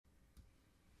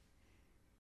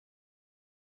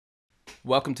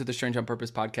Welcome to the Strange on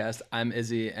Purpose podcast. I'm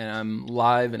Izzy, and I'm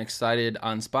live and excited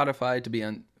on Spotify to be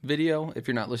on video. If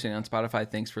you're not listening on Spotify,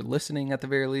 thanks for listening at the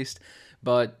very least.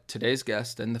 But today's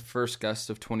guest and the first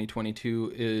guest of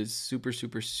 2022 is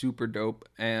super dope.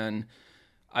 And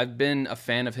I've been a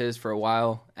fan of his for a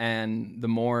while. And the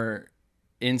more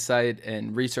insight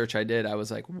and research I did, I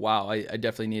was like, wow, I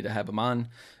definitely need to have him on.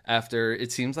 After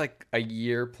it seems like a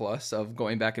year plus of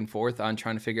going back and forth on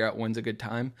trying to figure out when's a good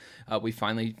time, we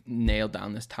finally nailed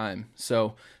down this time.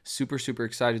 So super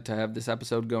excited to have this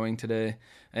episode going today.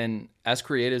 And as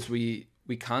creatives, we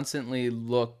constantly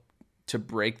look to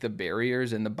break the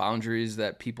barriers and the boundaries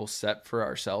that people set for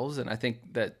ourselves. And I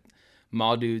think that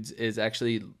Mall Dudes is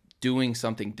actually doing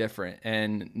something different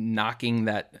and knocking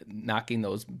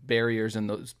those barriers and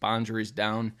those boundaries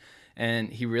down. And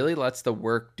he really lets the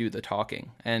work do the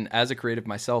talking. And as a creative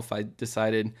myself, I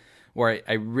decided where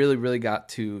I really got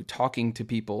to talking to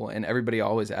people, and everybody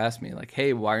always asked me like,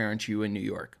 hey, why aren't you in New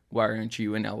York? Why aren't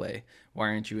you in LA? Why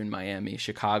aren't you in Miami,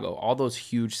 Chicago, all those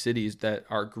huge cities that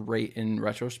are great in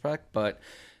retrospect? But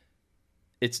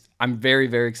I'm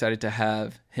very excited to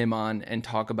have him on and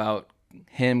talk about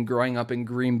him growing up in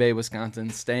Green Bay, Wisconsin,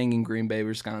 staying in Green Bay,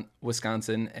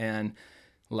 Wisconsin, and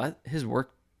let his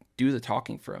work do the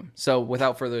talking for him. So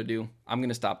without further ado, I'm going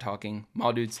to stop talking.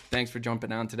 Mall Dudes, thanks for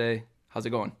jumping on today. How's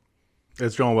it going?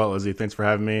 It's going well, Izzy. Thanks for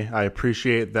having me. I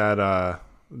appreciate that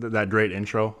that great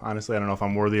intro. Honestly, I don't know if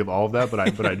I'm worthy of all of that,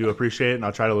 but I do appreciate it, and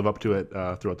I'll try to live up to it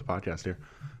throughout the podcast here.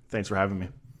 Thanks for having me.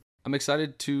 I'm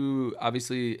excited to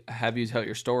obviously have you tell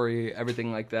your story,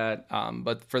 everything like that.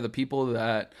 But for the people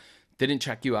that didn't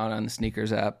check you out on the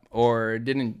Sneakers app or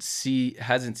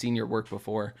hasn't seen your work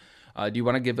before, do you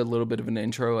want to give a little bit of an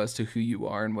intro as to who you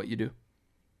are and what you do?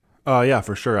 Yeah,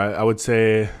 for sure. I would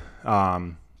say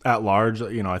at large,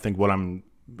 I think what I'm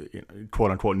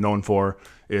quote unquote known for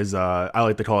is I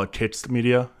like to call it kits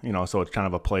media. So it's kind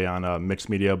of a play on mixed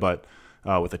media, but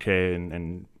with a K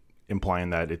and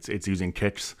implying that it's using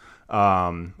kits.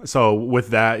 So with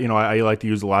that, I like to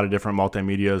use a lot of different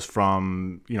multimedias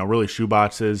from, really shoe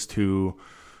boxes to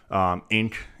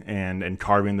ink and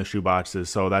carving the shoe boxes.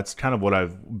 So that's kind of what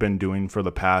I've been doing for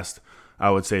the past,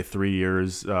 I would say 3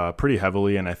 years, pretty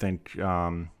heavily. And I think,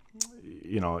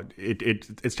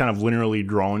 it's kind of linearly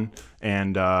grown,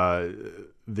 and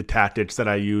the tactics that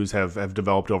I use have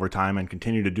developed over time and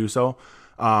continue to do so.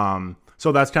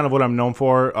 So that's kind of what I'm known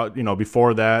for.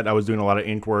 Before that, I was doing a lot of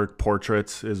ink work.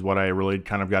 Portraits is what I really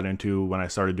kind of got into when I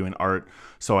started doing art.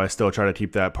 So I still try to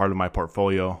keep that part of my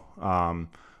portfolio.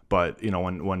 But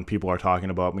when people are talking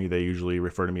about me, they usually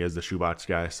refer to me as the shoebox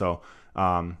guy. So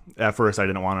at first I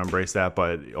didn't want to embrace that,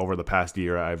 but over the past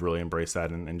year, I've really embraced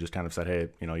that and just kind of said, hey,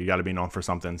 you got to be known for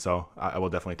something. So I will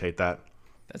definitely take that.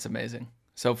 That's amazing.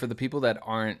 So for the people that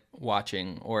aren't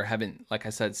watching or haven't, like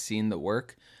I said, seen the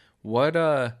work,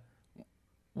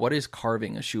 what is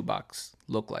carving a shoebox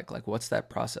look like? Like, what's that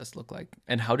process look like?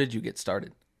 And how did you get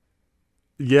started?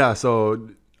 Yeah, so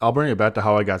I'll bring it back to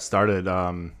how I got started.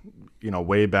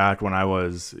 Way back when I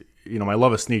was, my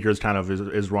love of sneakers kind of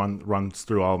runs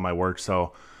through all of my work.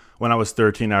 So when I was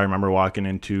 13, I remember walking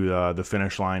into the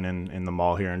finish line in the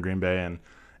mall here in Green Bay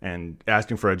and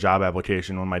asking for a job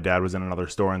application when my dad was in another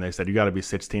store, and they said, you got to be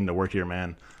 16 to work here,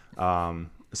 man.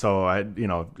 So I,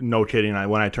 no kidding.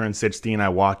 When I turned 16, I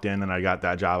walked in and I got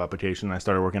that job application. And I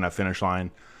started working at Finish Line.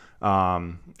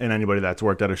 And anybody that's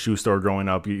worked at a shoe store growing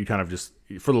up, you kind of just,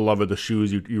 for the love of the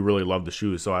shoes, you really love the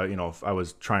shoes. So I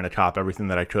was trying to cop everything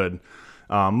that I could,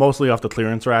 mostly off the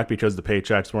clearance rack because the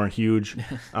paychecks weren't huge.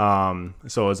 So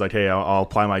it was like, hey, I'll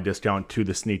apply my discount to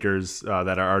the sneakers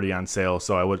that are already on sale.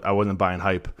 So I wasn't buying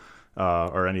hype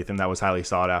or anything that was highly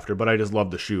sought after, but I just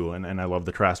loved the shoe and I loved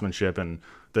the craftsmanship and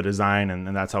the design,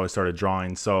 and that's how I started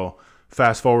drawing. So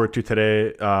fast forward to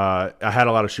today, I had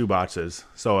a lot of shoe boxes.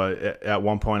 So at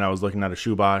one point I was looking at a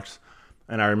shoe box,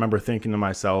 and I remember thinking to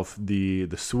myself, the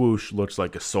swoosh looks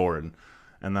like a sword.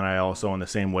 And then I also, on the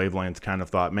same wavelength, kind of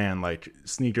thought, man, like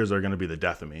sneakers are going to be the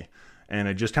death of me. And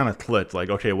it just kind of clicked, like,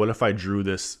 okay, what if I drew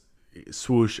this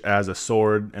swoosh as a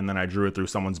sword, and then I drew it through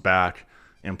someone's back,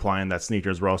 implying that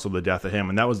sneakers were also the death of him.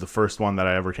 And that was the first one that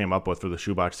I ever came up with for the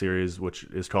shoebox series, which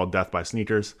is called Death by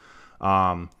Sneakers.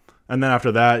 And then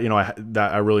after that,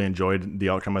 I really enjoyed the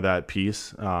outcome of that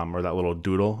piece, or that little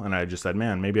doodle. And I just said,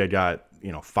 man, maybe I got,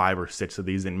 5 or 6 of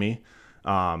these in me.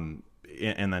 And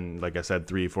then, like I said,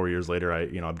 3-4 years later,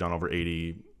 I've done over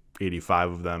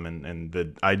 85 of them. And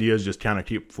the ideas just kind of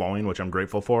keep flowing, which I'm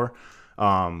grateful for.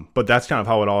 But that's kind of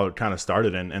how it all kind of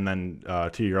started. And then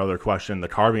to your other question, the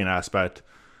carving aspect,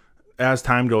 as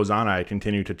time goes on, I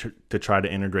continue to try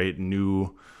to integrate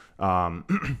new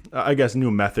I guess,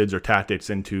 new methods or tactics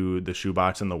into the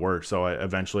shoebox and the work. So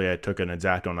eventually I took an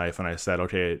X-Acto knife and I said,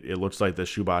 okay, it looks like the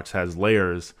shoebox has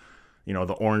layers, the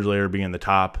orange layer being the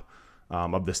top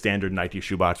of the standard Nike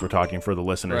shoebox. We're talking for the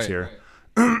listeners here.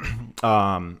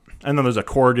 And then there's a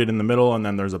corrugate in the middle, and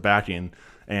then there's a backing.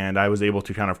 And I was able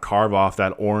to kind of carve off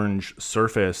that orange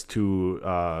surface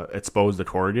to expose the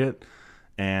corrugate.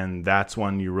 And that's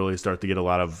when you really start to get a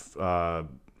lot of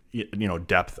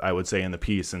depth, I would say, in the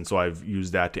piece. And so I've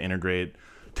used that to integrate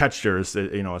textures,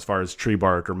 as far as tree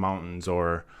bark or mountains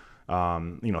or,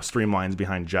 streamlines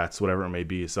behind jets, whatever it may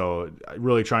be. So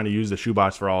really trying to use the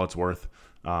shoebox for all it's worth.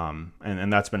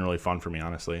 And that's been really fun for me,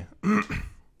 honestly.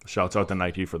 Shouts out to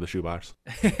Nike for the shoebox.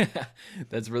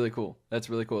 That's really cool.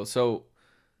 So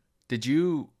did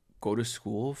you go to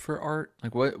school for art?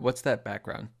 Like what's that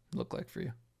background look like for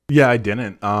you? Yeah, I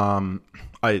didn't.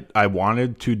 I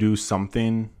wanted to do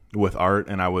something with art,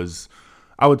 and I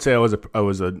would say I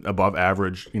was an above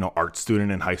average, art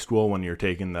student in high school when you're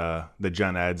taking the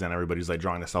gen eds and everybody's like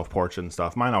drawing a self portrait and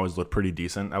stuff. Mine always looked pretty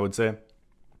decent, I would say.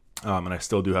 And I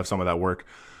still do have some of that work.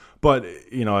 But,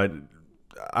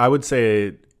 I would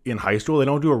say in high school, they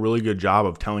don't do a really good job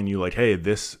of telling you like, hey,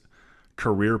 this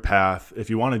career path,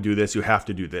 if you want to do this, you have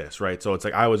to do this, right? So it's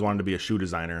like I always wanted to be a shoe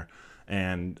designer,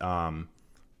 and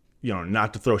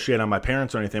not to throw shade on my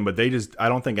parents or anything, but I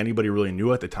don't think anybody really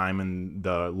knew at the time in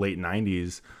the late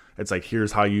 90s. It's like,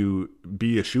 here's how you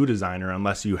be a shoe designer,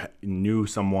 unless you knew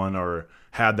someone or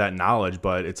had that knowledge.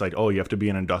 But it's like, oh, you have to be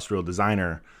an industrial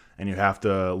designer and you have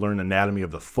to learn anatomy of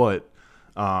the foot.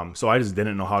 So I just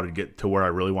didn't know how to get to where I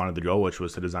really wanted to go, which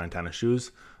was to design tennis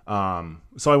shoes.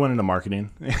 So I went into marketing,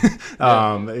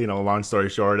 long story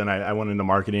short, and I went into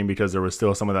marketing because there was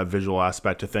still some of that visual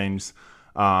aspect to things.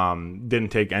 Didn't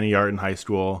take any art in high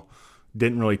school,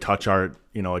 didn't really touch art,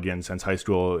 again, since high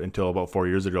school until about 4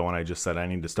 years ago, when I just said I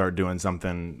need to start doing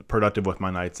something productive with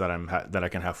my nights that I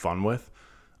can have fun with.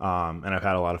 And I've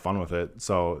had a lot of fun with it.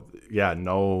 So yeah,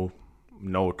 no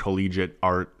collegiate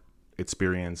art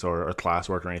experience or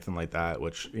classwork or anything like that,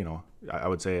 which, I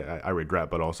would say I regret,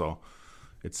 but also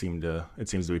it seems to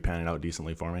be panning out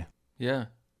decently for me. Yeah,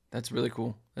 that's really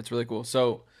cool.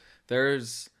 So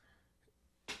there's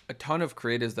a ton of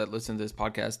creatives that listen to this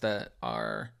podcast that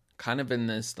are kind of in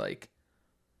this like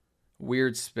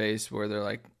weird space where they're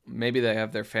like, maybe they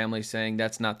have their family saying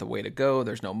that's not the way to go,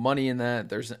 there's no money in that,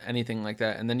 there's anything like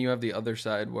that. And then you have the other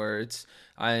side where it's,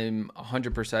 I'm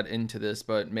 100% into this,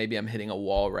 but maybe I'm hitting a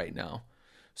wall right now.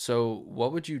 So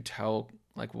what would you tell,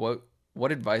 like what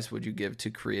advice would you give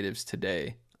to creatives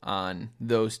today on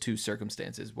those two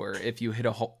circumstances, where if you hit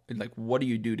a hole, like what do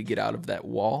you do to get out of that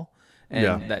wall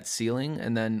and that ceiling?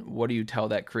 And then what do you tell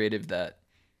that creative that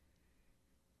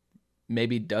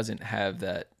maybe doesn't have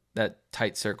that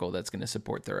tight circle that's going to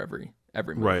support their every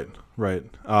move? Right.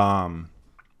 I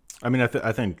mean,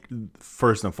 I think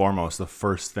first and foremost,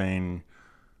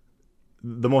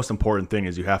 the most important thing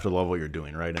is you have to love what you're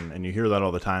doing, right? And you hear that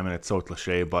all the time, and it's so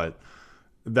cliche, but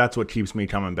that's what keeps me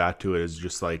coming back to it, is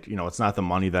just like, it's not the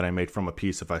money that I make from a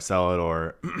piece if I sell it,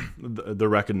 or the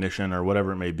recognition or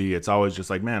whatever it may be. It's always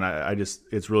just like, man,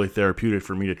 it's really therapeutic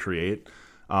for me to create.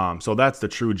 So that's the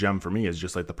true gem for me, is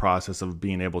just like the process of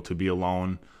being able to be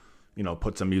alone,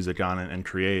 put some music on it and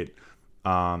create.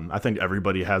 I think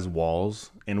everybody has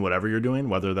walls in whatever you're doing,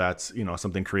 whether that's,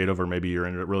 something creative, or maybe you're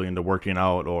really into working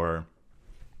out, or,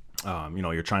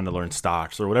 you're trying to learn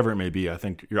stocks or whatever it may be. I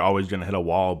think you're always going to hit a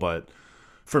wall. But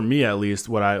for me, at least,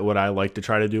 what I like to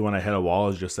try to do when I hit a wall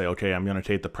is just say, okay, I'm going to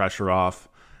take the pressure off,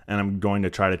 and I'm going to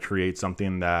try to create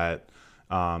something that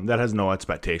has no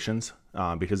expectations.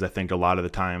 Because I think a lot of the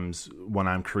times when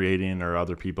I'm creating, or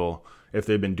other people, if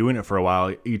they've been doing it for a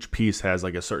while, each piece has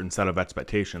like a certain set of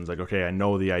expectations. Like, okay, I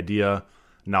know the idea,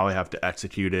 now I have to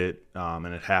execute it, and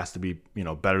it has to be,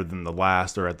 better than the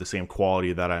last, or at the same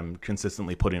quality that I'm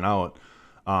consistently putting out.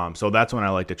 So that's when I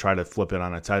like to try to flip it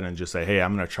on its head and just say, hey,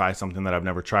 I'm going to try something that I've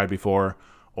never tried before,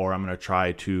 or I'm going to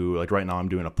try to, like right now I'm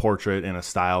doing a portrait in a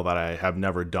style that I have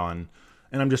never done,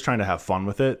 and I'm just trying to have fun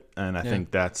with it. And I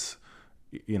think that's,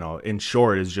 in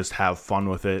short, is just have fun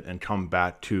with it and come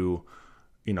back to,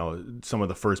 some of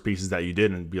the first pieces that you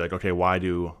did and be like, okay, why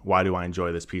do I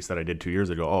enjoy this piece that I did 2 years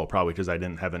ago? Oh, probably because I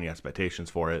didn't have any expectations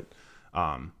for it.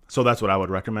 So that's what I would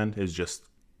recommend, is just,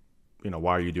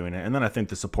 why are you doing it? And then I think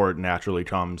the support naturally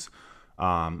comes.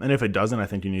 And if it doesn't, I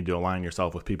think you need to align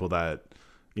yourself with people that,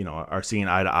 are seeing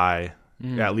eye to eye,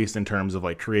 at least in terms of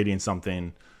like creating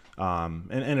something.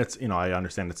 And it's, I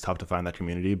understand it's tough to find that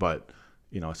community, but,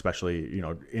 especially,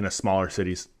 in a smaller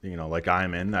city, like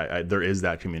I'm in, there is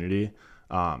that community.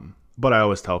 But I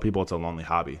always tell people it's a lonely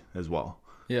hobby as well.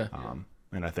 Yeah.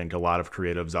 And I think a lot of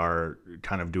creatives are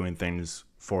kind of doing things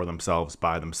for themselves,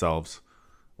 by themselves,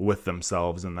 with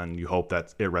themselves, and then you hope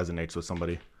that it resonates with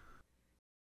somebody.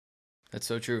 That's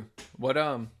so true. What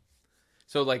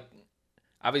so like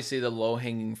obviously the low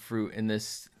hanging fruit in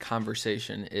this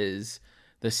conversation is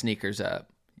the sneakers app.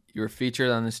 You were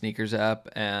featured on the sneakers app,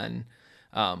 and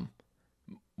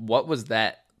what was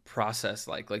that process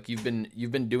like? Like you've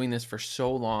been doing this for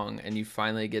so long, and you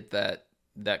finally get that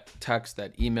text,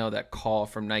 that email, that call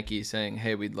from Nike saying,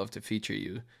 "Hey, we'd love to feature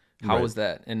you." How Right. was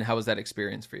that, and how was that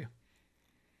experience for you?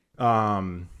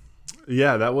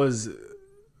 Yeah, that was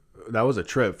a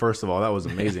trip. First of all, that was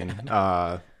amazing.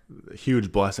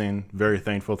 Huge blessing. Very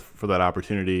thankful for that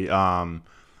opportunity. I'm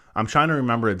trying to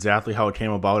remember exactly how it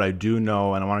came about. I do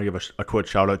know, and I want to give a quick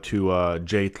shout out to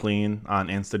Jay Clean on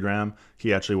Instagram.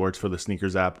 He actually works for the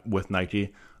sneakers app with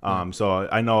Nike. So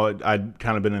I know I'd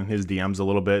kind of been in his DMs a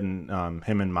little bit, and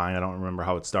him and mine. I don't remember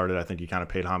how it started. I think he kind of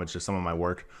paid homage to some of my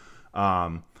work.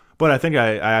 But I think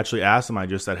I actually asked him. I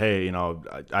just said, hey,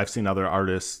 I've seen other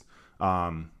artists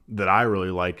that I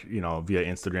really like, via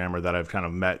Instagram, or that I've kind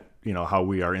of met, how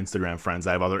we are Instagram friends.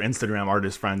 I have other Instagram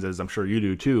artist friends, as I'm sure you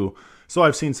do too. So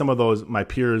I've seen some of those, my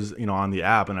peers, on the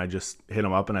app, and I just hit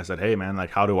them up and I said, hey man, like,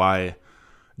 how do I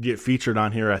get featured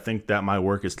on here? I think that my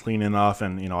work is clean enough,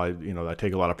 and, I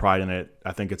take a lot of pride in it.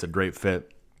 I think it's a great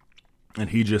fit. And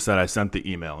he just said, I sent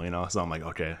the email, so I'm like,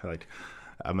 okay, like,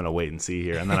 I'm going to wait and see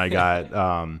here. And then I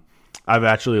got, I've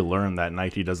actually learned that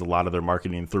Nike does a lot of their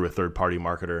marketing through a third-party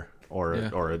marketer or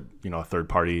a third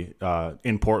party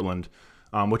in Portland,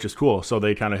 which is cool. So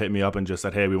they kind of hit me up and just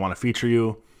said, hey, we want to feature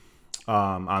you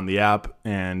on the app.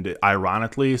 And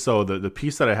ironically, so the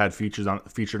piece that I had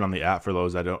featured on the app, for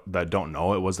those that don't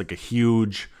know, it was like a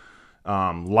huge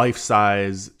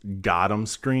life-size Gotham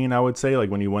screen, I would say.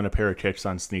 Like when you win a pair of kicks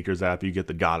on sneakers app, you get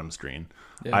the Gotham screen.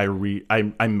 Yeah.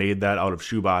 I made that out of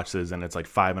shoe boxes, and it's like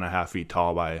 5.5 feet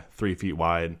tall by 3 feet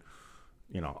wide,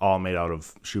 all made out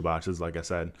of shoe boxes, like I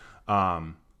said.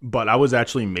 But I was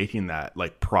actually making that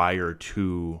like prior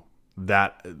to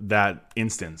that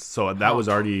instance. So that was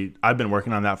already, I've been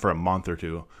working on that for a month or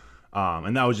two.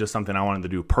 And that was just something I wanted to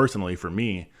do personally for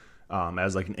me,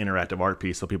 as like an interactive art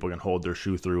piece, so people can hold their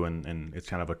shoe through, and it's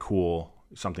kind of a cool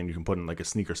something you can put in like a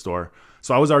sneaker store.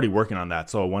 So I was already working on that.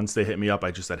 So once they hit me up,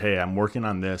 I just said, hey, I'm working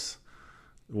on this.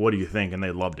 What do you think? And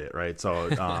they loved it. Right. So,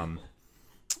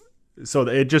 so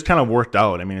it just kind of worked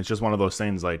out. I mean, it's just one of those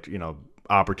things, like,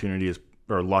 opportunity is,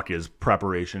 or luck is,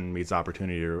 preparation meets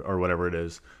opportunity, or whatever it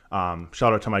is.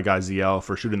 Shout out to my guy ZL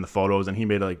for shooting the photos. And he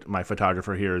made, like, my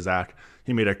photographer here, Zach,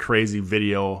 he made a crazy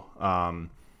video,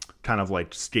 kind of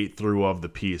like skate through of the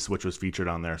piece, which was featured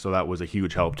on there. So that was a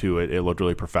huge help too. It looked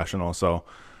really professional. So,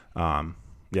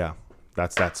 yeah,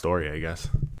 that's that story, I guess.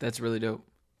 That's really dope.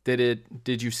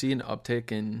 Did you see an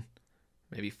uptick in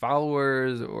maybe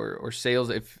followers or sales,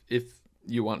 if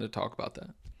you want to talk about that?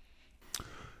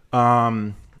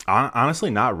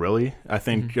 Honestly, not really. I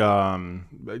think, there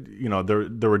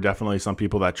were definitely some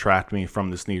people that tracked me from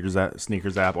the sneakers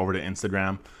app over to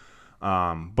Instagram.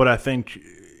 But I think,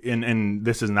 and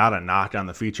this is not a knock on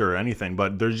the feature or anything,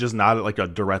 but there's just not like a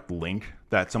direct link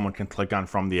that someone can click on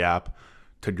from the app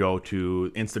to go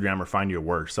to Instagram or find your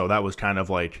work. So that was kind of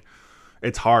like,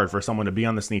 it's hard for someone to be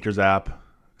on the sneakers app,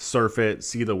 surf it,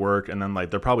 see the work, and then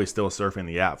like they're probably still surfing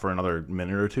the app for another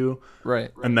minute or two. Right.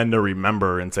 And then to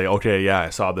remember and say, okay, yeah, I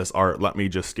saw this art. Let me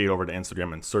just skate over to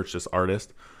Instagram and search this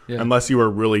artist. Yeah. Unless you were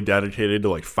really dedicated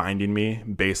to like finding me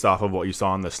based off of what you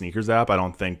saw on the sneakers app, I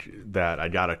don't think that I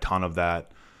got a ton of that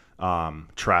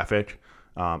traffic,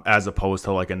 as opposed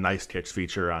to like a Nice Kicks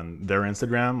feature on their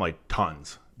Instagram, like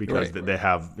tons, because they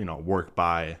have, work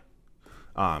by,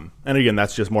 and again,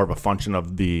 that's just more of a function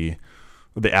of the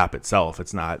app itself.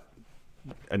 It's not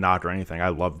a knock or anything. I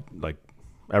love, like,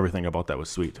 everything about that was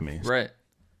sweet to me. Right.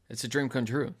 It's a dream come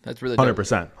true. That's really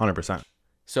 100%.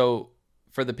 So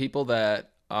for the people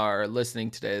that are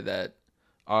listening today that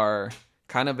are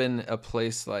kind of in a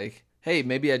place like, hey,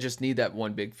 maybe I just need that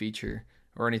one big feature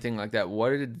or anything like that,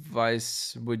 what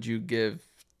advice would you give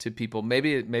to people?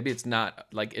 Maybe it's not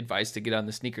like advice to get on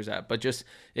the sneakers app, but just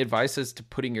advice as to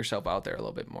putting yourself out there a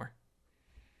little bit more.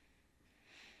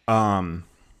 I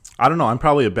don't know. I'm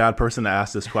probably a bad person to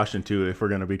ask this question to, if we're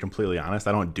going to be completely honest.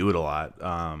 I don't do it a lot.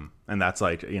 And that's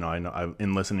like, I know I've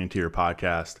been listening to your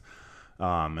podcast,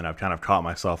 and I've kind of caught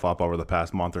myself up over the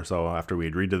past month or so after we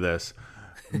agreed to this.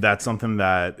 That's something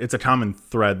that it's a common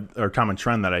thread or common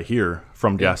trend that I hear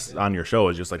from guests on your show,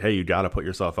 is just like, hey, you got to put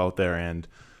yourself out there and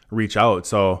reach out.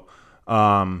 So,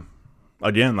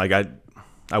 again, like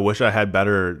I wish I had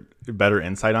better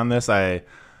insight on this.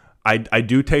 I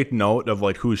do take note of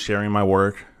like who's sharing my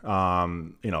work,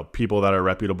 people that are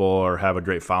reputable or have a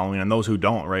great following, and those who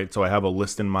don't, right? So I have a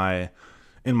list in my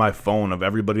phone of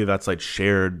everybody that's like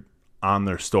shared on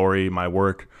their story my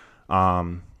work,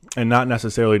 and not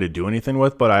necessarily to do anything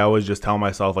with, but I always just tell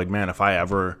myself like, man, if I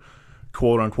ever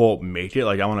quote unquote make it,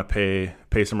 like I want to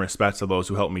pay some respects to those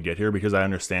who helped me get here, because I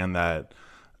understand that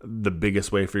the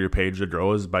biggest way for your page to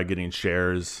grow is by getting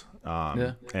shares,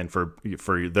 and for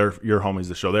your homies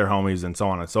to show their homies, and so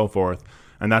on and so forth.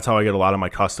 And that's how I get a lot of my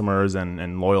customers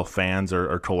and loyal fans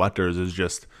or collectors, is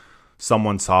just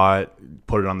someone saw it,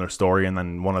 put it on their story, and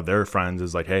then one of their friends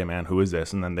is like, hey man, who is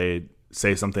this? And then they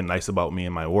say something nice about me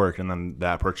and my work, and then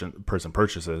that person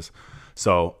purchases.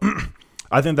 So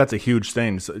I think that's a huge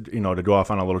thing, to go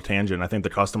off on a little tangent. I think the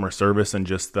customer service and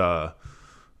just the,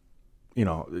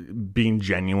 being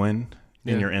genuine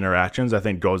in your interactions, I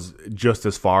think goes just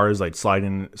as far as like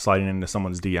sliding into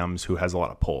someone's DMs who has a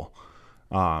lot of pull.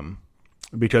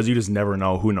 Because you just never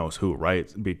know who knows who,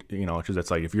 right? Because it's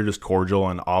like, if you're just cordial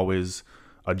and always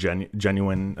a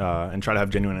genuine, and try to have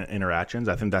genuine interactions,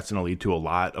 I think that's going to lead to a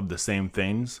lot of the same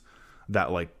things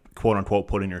that like quote unquote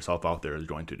putting yourself out there is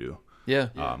going to do. Yeah.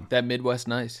 That Midwest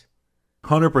nice.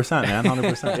 100%, man.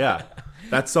 100%. Yeah.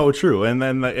 That's so true. And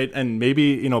then, and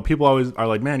maybe, people always are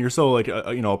like, man, you're so like,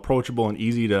 approachable and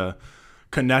easy to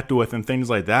connect with and things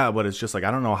like that. But it's just like,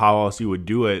 I don't know how else you would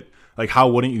do it. Like, how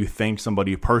wouldn't you thank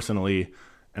somebody personally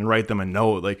and write them a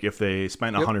note? Like, if they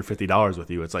spent $150 with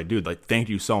you, it's like, dude, like, thank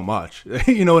you so much.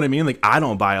 You know what I mean? Like, I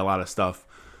don't buy a lot of stuff,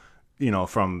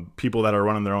 from people that are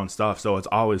running their own stuff. So it's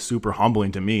always super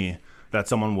humbling to me that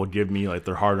someone will give me like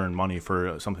their hard-earned money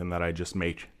for something that I just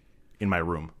make in my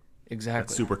room. Exactly.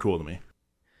 That's super cool to me.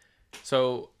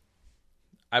 So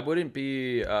I wouldn't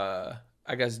be, I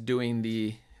guess, doing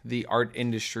the art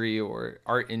industry or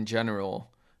art in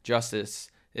general justice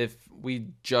if we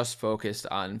just focused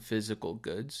on physical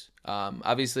goods.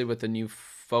 Obviously, with the new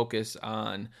focus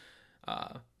on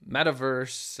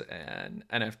metaverse and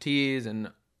NFTs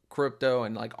and crypto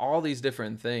and like all these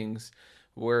different things,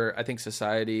 where I think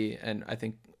society, and I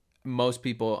think most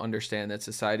people understand that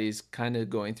society is kind of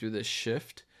going through this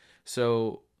shift.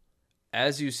 So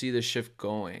as you see the shift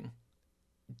going,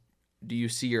 do you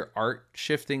see your art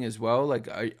shifting as well? Like,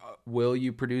 will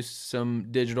you produce some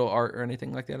digital art or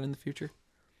anything like that in the future?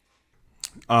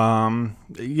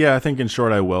 Yeah, I think in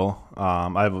short, I will.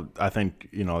 I think,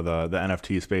 the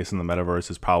NFT space and the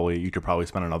metaverse is you could probably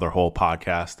spend another whole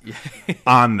podcast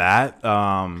on that.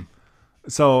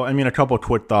 So, I mean, a couple of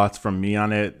quick thoughts from me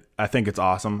on it. I think it's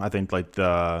awesome. I think like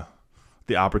the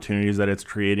opportunities that it's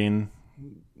creating,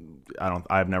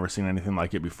 I've never seen anything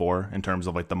like it before in terms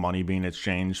of like the money being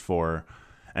exchanged for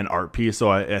an art piece.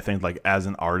 So I think like as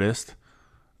an artist,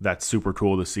 that's super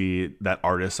cool to see that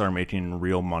artists are making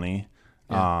real money.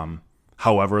 Yeah.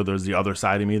 However, there's the other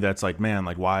side of me that's like, man,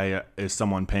 like why is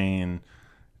someone paying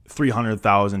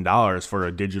 $300,000 for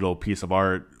a digital piece of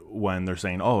art when they're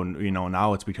saying, oh,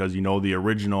 now it's because the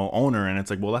original owner, and it's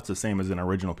like, well, that's the same as an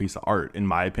original piece of art, in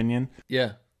my opinion.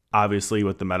 Yeah. Obviously,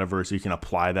 with the metaverse, you can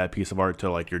apply that piece of art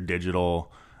to like your digital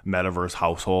metaverse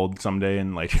household someday,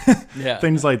 and like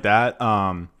things like that.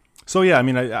 So yeah, I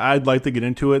mean, I'd like to get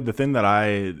into it. The thing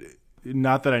that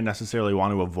not that I necessarily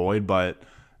want to avoid, but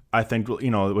I think,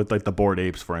 with like the Bored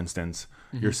Apes, for instance,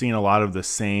 you're seeing a lot of the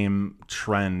same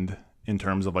trend in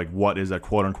terms of like what is a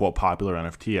quote unquote popular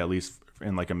NFT, at least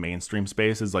in like a mainstream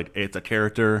space, is like it's a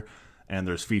character and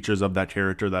there's features of that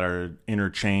character that are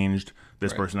interchanged.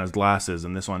 This person has glasses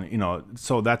and this one,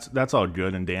 so that's all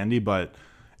good and dandy. But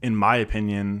in my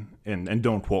opinion, and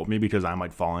don't quote me because I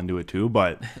might fall into it too,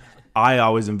 but I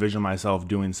always envision myself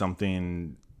doing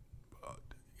something,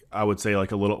 I would say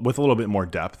like with a little bit more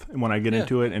depth when I get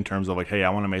into it, in terms of like, hey, I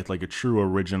want to make like a true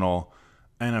original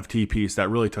NFT piece that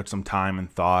really took some time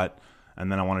and thought.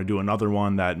 And then I want to do another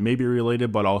one that may be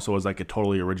related, but also is like a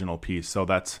totally original piece. So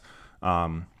that's,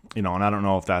 and I don't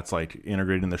know if that's like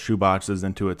integrating the shoeboxes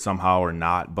into it somehow or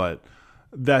not, but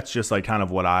that's just like kind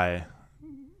of what I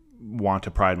want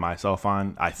to pride myself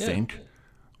on, I think,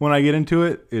 when I get into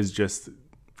it, is just,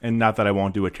 and not that I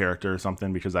won't do a character or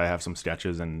something because I have some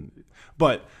sketches,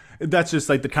 but that's just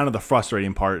like the kind of the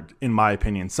frustrating part, in my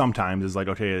opinion, sometimes, is like,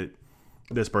 okay,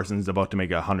 this person's about to make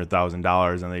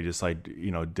 $100,000 and they just like,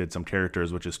 did some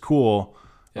characters, which is cool.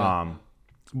 Yeah.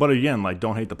 But again, like,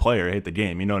 don't hate the player, hate the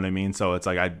game. You know what I mean? So it's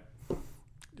like,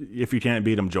 if you can't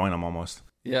beat them, join them almost.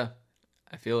 Yeah,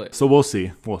 I feel it. So we'll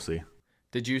see.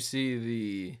 Did you see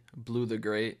the Blue the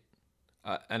Great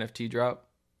NFT drop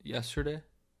yesterday?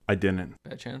 I didn't.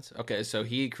 By chance? Okay, so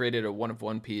he created a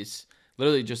one-of-one piece,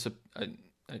 literally just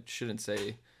I shouldn't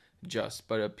say just,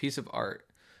 but a piece of art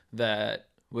that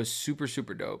was super,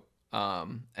 super dope.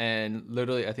 And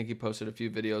literally, I think he posted a few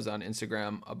videos on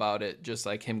Instagram about it, just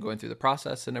like him going through the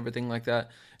process and everything like that.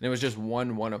 And it was just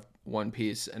one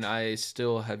piece. And I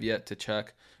still have yet to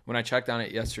check. When I checked on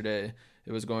it yesterday,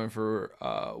 it was going for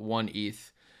 1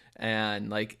 ETH.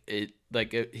 And I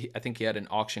think he had an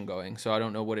auction going. So I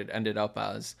don't know what it ended up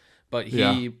as. But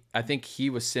I think he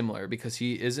was similar because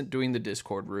he isn't doing the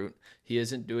Discord route. He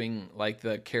isn't doing like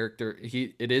the character.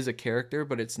 It is a character,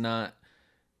 but it's not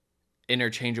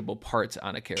interchangeable parts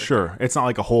on a character. Sure. It's not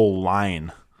like a whole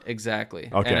line. Exactly.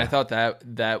 Okay. And I thought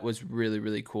that was really,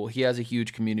 really cool. He has a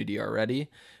huge community already,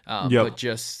 but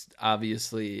just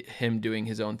obviously him doing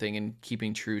his own thing and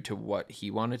keeping true to what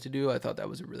he wanted to do, I thought that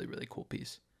was a really, really cool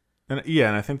piece. And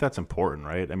I think that's important,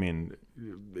 right? I mean,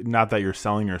 not that you're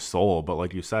selling your soul, but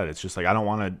like you said, it's just like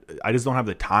I just don't have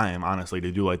the time, honestly,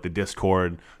 to do like the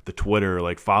Discord, the Twitter,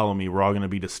 like follow me. We're all going to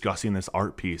be discussing this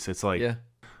art piece. It's like,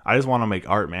 I just want to make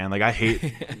art, man. Like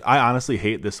I honestly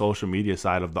hate the social media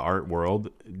side of the art world,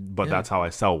 but that's how I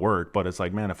sell work. But it's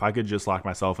like, man, if I could just lock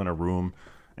myself in a room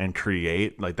and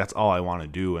create, like that's all I want to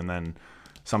do. And then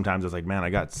sometimes it's like, man,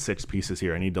 I got 6 pieces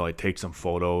here. I need to like take some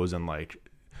photos and like,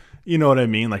 you know what I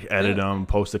mean? Like edit them,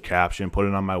 post a caption, put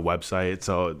it on my website.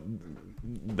 So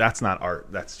that's not art.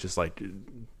 That's just like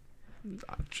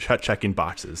checking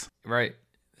boxes. Right.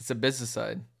 It's a business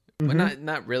side. But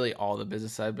not really all the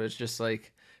business side, but it's just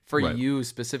like for you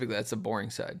specifically, that's the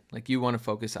boring side. Like you want to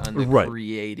focus on the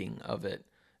creating of it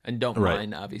and don't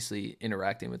mind obviously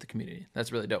interacting with the community.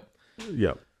 That's really dope.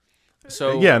 Yeah.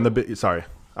 So and sorry.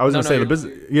 I was going to say the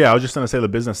business. Yeah, I was just going to say the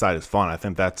business side is fun. I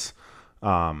think that's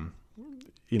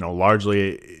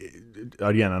largely,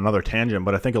 again, another tangent,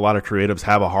 but I think a lot of creatives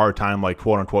have a hard time, like,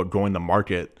 quote unquote, going to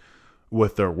market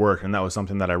with their work. And that was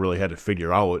something that I really had to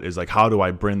figure out is like, how do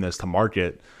I bring this to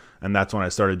market? And that's when I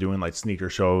started doing like sneaker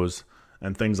shows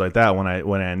and things like that. When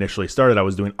I initially started, I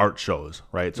was doing art shows,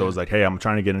 right? So it was like, hey, I'm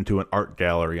trying to get into an art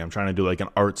gallery. I'm trying to do like an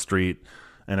art street.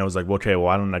 And it was like, okay, well,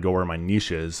 why don't I go where my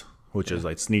niche is, which is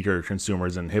like sneaker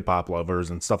consumers and hip hop lovers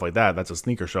and stuff like that. That's a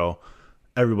sneaker show.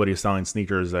 Everybody's selling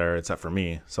sneakers there except for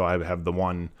me. So I have the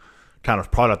one kind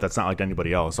of product that's not like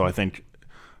anybody else. So I think,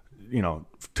 to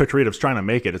creatives trying to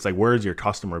make it, it's like, where's your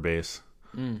customer base?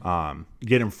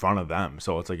 Get in front of them.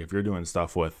 So it's like, if you're doing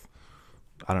stuff with,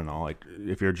 I don't know, like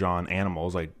if you're drawing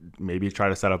animals, like maybe try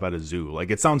to set up at a zoo.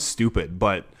 Like it sounds stupid,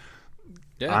 but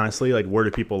honestly, like where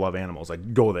do people love animals?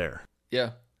 Like go there.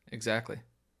 Yeah, exactly.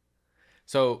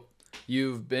 So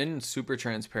you've been super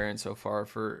transparent so far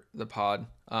for the pod.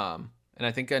 And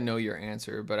I think I know your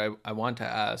answer, but I want to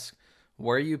ask,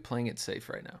 where are you playing it safe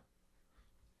right now?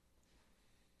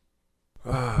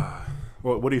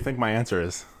 What do you think my answer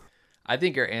is? I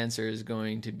think your answer is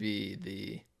going to be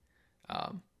the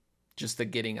just the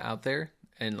getting out there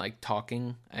and like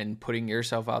talking and putting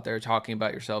yourself out there, talking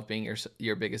about yourself, being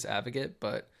your biggest advocate,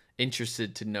 but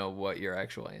interested to know what your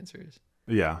actual answer is.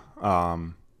 Yeah.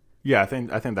 I think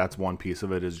that's one piece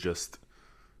of it is just,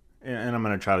 and I'm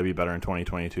going to try to be better in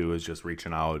 2022 is just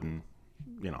reaching out and,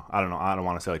 I don't know. I don't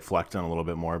want to say like flexing a little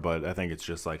bit more, but I think it's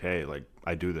just like, hey, like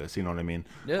I do this, you know what I mean?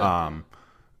 Yeah.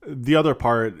 The other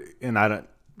part, and I don't,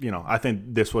 I think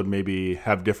this would maybe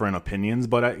have different opinions,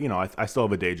 but I still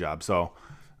have a day job. So,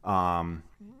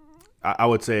 I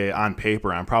would say on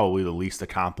paper, I'm probably the least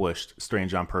accomplished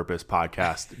Strange on Purpose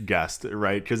podcast guest,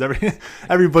 right? Because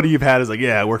everybody you've had is like,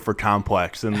 yeah, I work for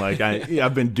Complex, and like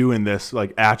I've been doing this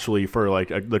like actually for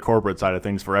like the corporate side of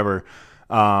things forever.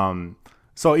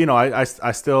 So I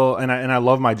still and I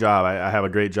love my job. I have a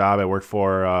great job. I work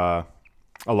for a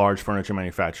large furniture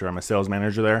manufacturer. I'm a sales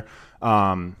manager there.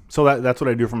 So that's what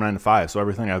I do from 9 to 5. So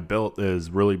everything I've built is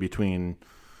really between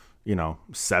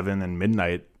 7 and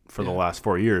midnight for the last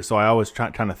 4 years. So I always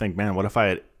kind of think, man, what if I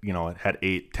had, had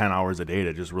 8-10 hours a day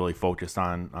to just really focus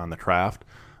on the craft.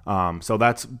 So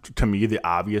that's to me the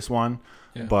obvious one.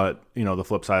 Yeah. But the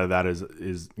flip side of that is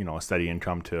a steady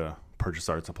income to purchase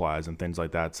art supplies and things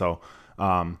like that. So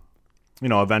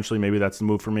eventually maybe that's the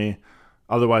move for me.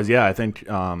 Otherwise, yeah, I think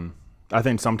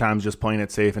sometimes just playing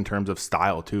it safe in terms of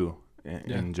style too,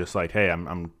 and just like, hey,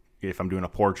 if I'm doing a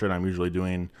portrait, I'm usually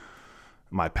doing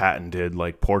my patented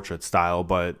like portrait style,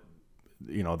 but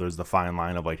there's the fine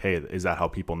line of like, hey, is that how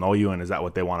people know you, and is that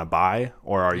what they want to buy,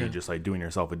 or are you just like doing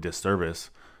yourself a disservice?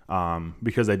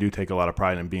 Because I do take a lot of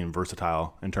pride in being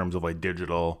versatile in terms of like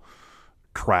digital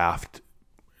craft,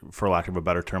 for lack of a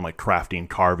better term, like crafting,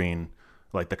 carving,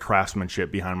 like the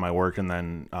craftsmanship behind my work, and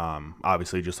then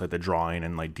obviously just like the drawing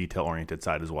and like detail oriented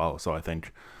side as well. So I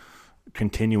think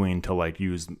continuing to like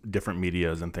use different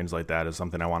medias and things like that is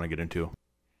something I want to get into.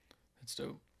 That's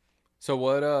dope. So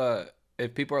what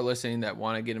if people are listening that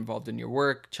want to get involved in your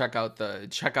work, check out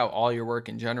all your work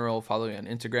in general, follow you on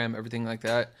Instagram, everything like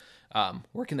that.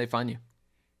 Where can they find you?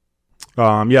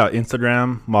 Yeah,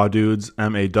 Instagram, Mawdoods,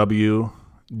 MAWDOODS.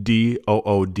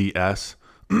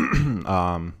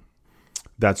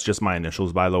 That's just my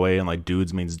initials, by the way, and like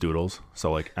dudes means doodles.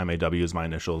 So like MAW is my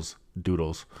initials,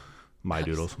 doodles, my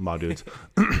doodles, Mawdoods.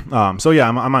 So yeah,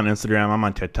 I'm on Instagram. I'm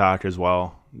on TikTok as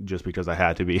well, just because I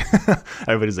had to be.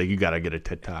 Everybody's like, you gotta get a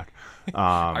TikTok.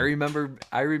 I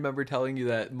remember telling you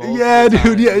that. Yeah,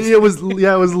 dude. Yeah, it was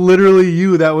literally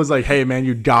you that was like, hey man,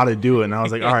 you gotta do it. And I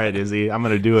was like, all right, Izzy, I'm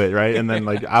gonna do it, right? And then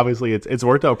like obviously it's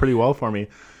worked out pretty well for me.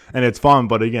 And it's fun,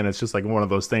 but again, it's just like one of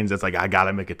those things that's like, I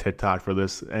gotta make a TikTok for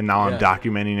this, and now I'm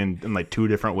documenting in like 2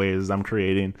 different ways I'm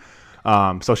creating.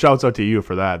 So shouts out to you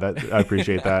for that. I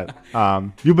appreciate that.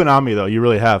 You've been on me though, you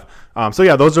really have. So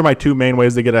yeah, those are my 2 main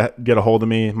ways to get a hold of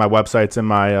me. My website's in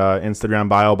my Instagram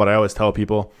bio, but I always tell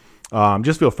people,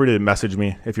 just feel free to message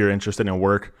me if you're interested in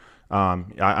work.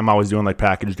 I'm always doing like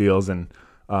package deals, and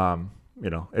I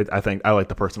think I like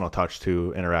the personal touch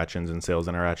to interactions and sales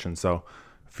interactions. So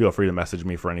feel free to message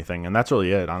me for anything. And that's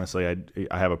really it. Honestly,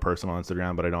 I have a personal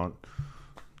Instagram, but I don't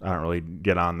really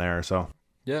get on there. So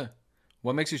yeah.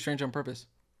 What makes you strange on purpose?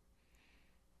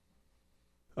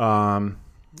 I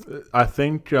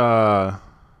think for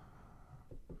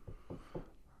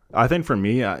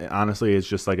me, honestly, it's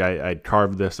just like I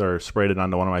carved this or sprayed it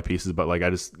onto one of my pieces, but like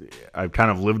I've kind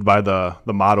of lived by the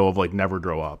motto of like never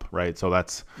grow up, right? So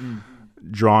that's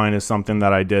drawing is something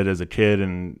that I did as a kid,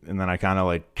 and then I kind of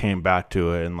like came back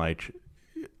to it, and like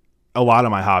a lot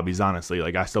of my hobbies, honestly,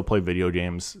 like I still play video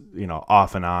games,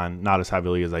 off and on, not as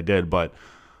heavily as I did, but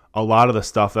a lot of the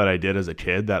stuff that I did as a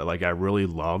kid that like I really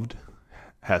loved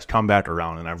has come back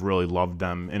around, and I've really loved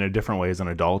them in a different way as an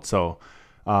adult. So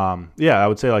yeah, I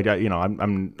would say like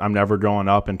I'm never growing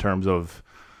up in terms of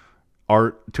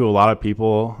art. To a lot of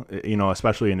people,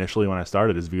 especially initially when I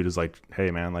started, is viewed as like,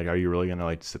 hey man, like are you really gonna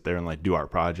like sit there and like do art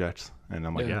projects? And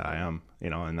I'm like, yeah, I am,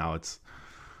 and now it's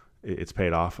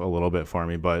paid off a little bit for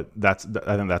me, but I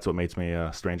think that's what makes me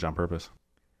strange on purpose.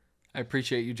 I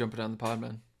appreciate you jumping on the pod,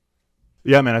 man.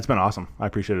 Yeah, man, it's been awesome. I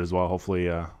appreciate it as well. Hopefully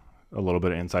a little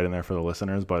bit of insight in there for the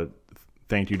listeners, but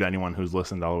thank you to anyone who's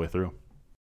listened all the way through.